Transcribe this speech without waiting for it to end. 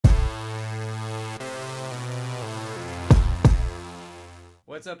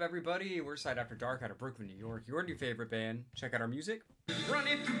What's up, everybody? We're S.A.D After Dark out of Brooklyn, New York. Your new favorite band. Check out our music.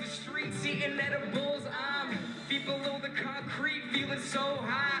 Running through the streets, eating edibles. I'm feet below the concrete, feeling so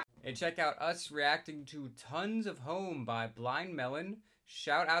high. And check out us reacting to Tons of Home by Blind Melon.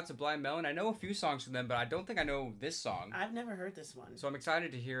 Shout out to Blind Melon. I know a few songs from them, but I don't think I know this song. I've never heard this one. So I'm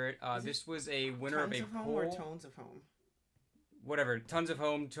excited to hear it. This was a winner of a Tons of Home poll. or Tones of Home? Whatever. Tons of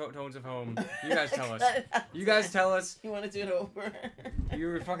Home, Tones of Home. You guys tell us. You guys tell us. You want to do it over? You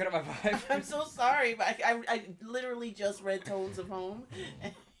were fucking up my vibe. I'm so sorry, but I literally just read Tones of Home.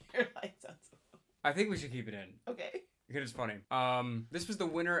 And you're like, Tons of Home. I think we should keep it in. Okay. Because it's funny. This was the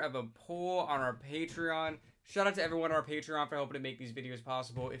winner of a poll on our Patreon. Shout out to everyone on our Patreon for helping to make these videos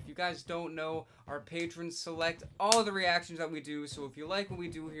possible. If you guys don't know, our patrons select all the reactions that we do. So if you like what we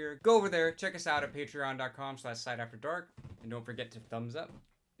do here, go over there. Check us out at patreon.com/SADAfterdark. And don't forget to thumbs up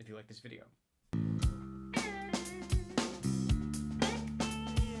if you like this video.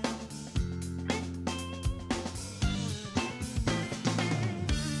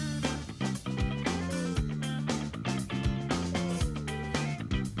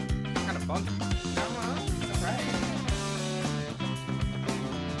 Kind of funky.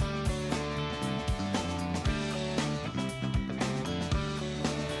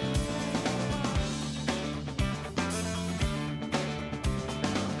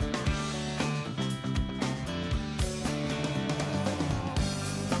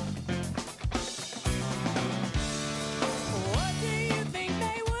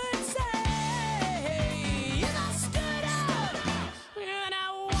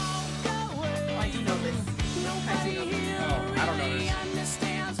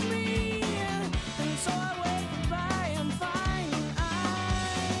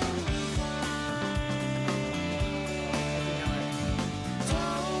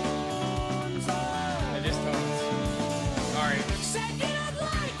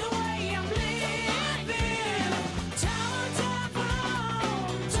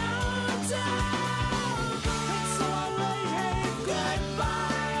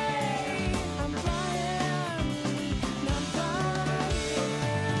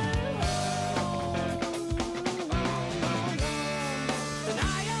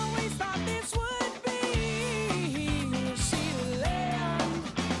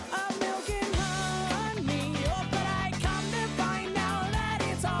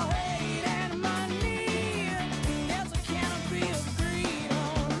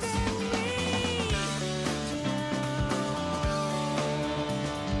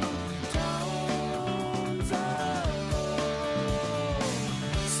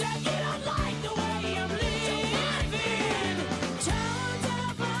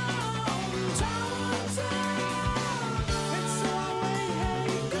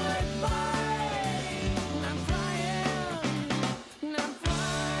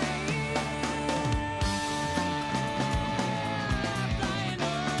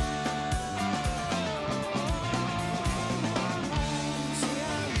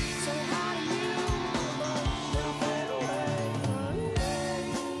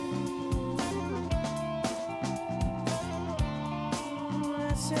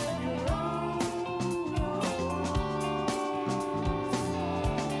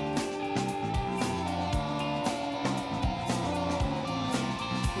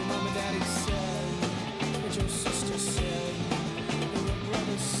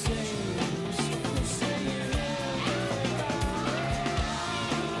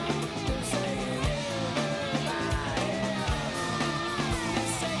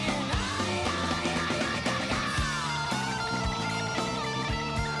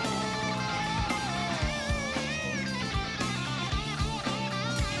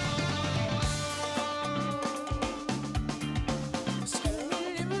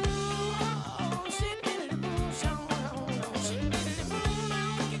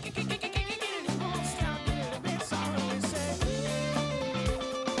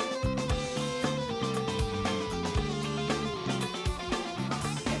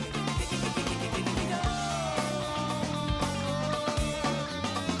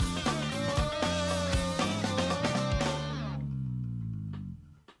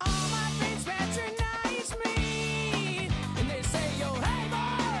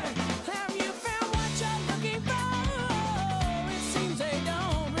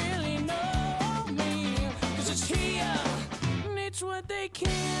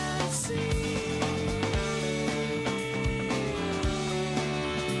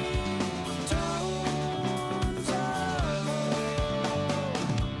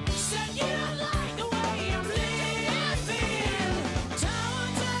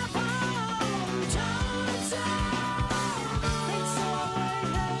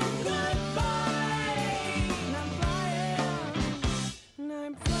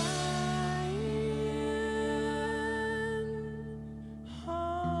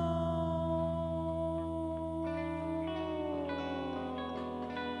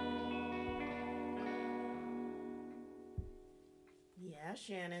 Ask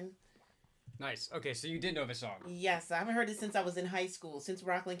Shannon. Nice. Okay, so you did know this song. Yes, I haven't heard it since I was in high school, since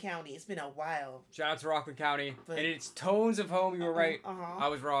Rockland County. It's been a while. Shout out to Rockland County. But, and it's Tones of Home. You were right. Uh-huh. I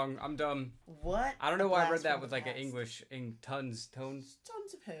was wrong. I'm dumb. What? I don't know why I read that with with like an English in tones. Tons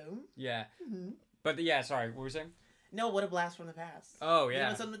of home. Yeah. Mm-hmm. But yeah, sorry. What were you saying? No, what a blast from the past. Oh yeah.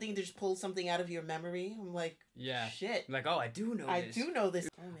 You know, something to just pull something out of your memory. I'm like, yeah. shit. I'm like, oh, I do know I this. do know this.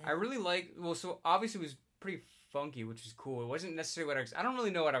 Oh, man. I really like. Well, so obviously it was pretty funky, which is cool. It wasn't necessarily what I don't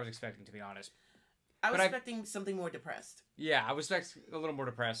really know what I was expecting, to be honest. I was expecting something more depressed. Yeah, I was expecting a little more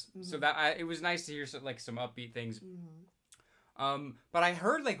depressed. Mm-hmm. So that it was nice to hear some upbeat things. Mm-hmm. But I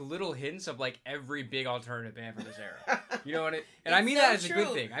heard like little hints of like every big alternative band from this era. You know what? And I mean that as a good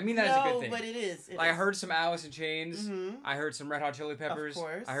thing. I mean that as a good thing. But it is. Like I heard some Alice in Chains. Mm-hmm. I heard some Red Hot Chili Peppers. Of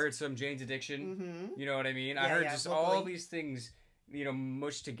course. I heard some Jane's Addiction. Mm-hmm. You know what I mean? Yeah, I heard just all these things, you know,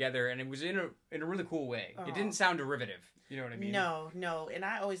 mushed together, and it was in a really cool way. It didn't sound derivative. You know what I mean? No. And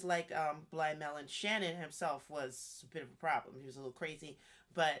I always liked Blind Melon. Shannon himself was a bit of a problem. He was a little crazy.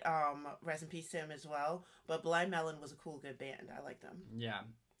 But rest in peace to him as well. But Blind Melon was a cool, good band. I like them. Yeah.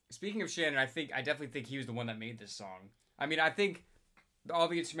 Speaking of Shannon, I definitely think he was the one that made this song. I mean, I think all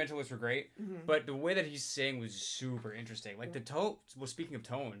the instrumentalists were great, but the way that he sang was super interesting. Like the tones, well, speaking of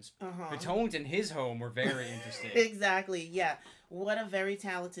tones, the tones in his home were very interesting. Exactly, yeah. What a very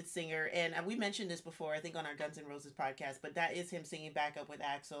talented singer. And we mentioned this before, I think on our Guns N' Roses podcast, but that is him singing backup with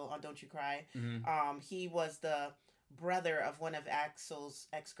Axl on Don't You Cry. Mm-hmm. He was the brother of one of Axl's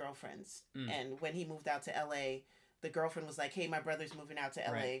ex-girlfriends. And when he moved out to LA, the girlfriend was like, hey, my brother's moving out to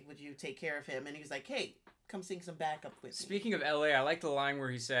LA. Right. Would you take care of him? And he was like, hey, come sing some backup with me. Speaking of LA, I like the line where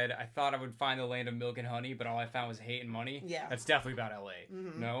he said, I thought I would find the land of milk and honey, but all I found was hate and money. Yeah. That's definitely about LA.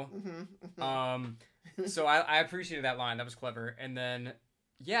 Mm-hmm. No? Mm-hmm. So I appreciated that line. That was clever. And then,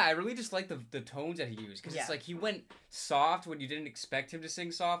 yeah, I really just like the tones that he used. Because it's like he went soft when you didn't expect him to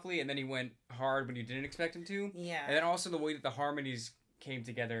sing softly, and then he went hard when you didn't expect him to. Yeah. And then also the way that the harmonies came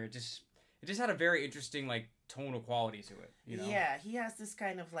together, it just had a very interesting, like, tonal quality to it, you know? Yeah, he has this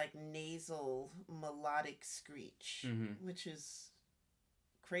kind of like nasal melodic screech, which is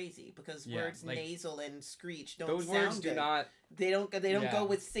crazy because words like, nasal and screech don't those sound words good. do not they don't go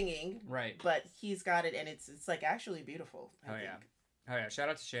with singing, right? But he's got it, and it's like actually beautiful. I think. Oh yeah! Shout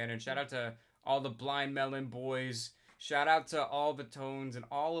out to Shannon. Shout out to all the Blind Melon boys. Shout out to all the tones and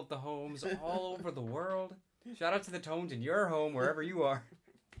all of the homes all over the world. Shout out to the tones in your home wherever you are.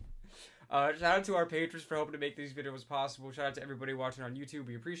 Shout out to our patrons for helping to make these videos possible. Shout out to everybody watching on YouTube.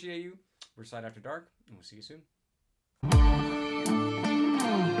 We appreciate you. We're S.A.D After Dark, and we'll see you soon.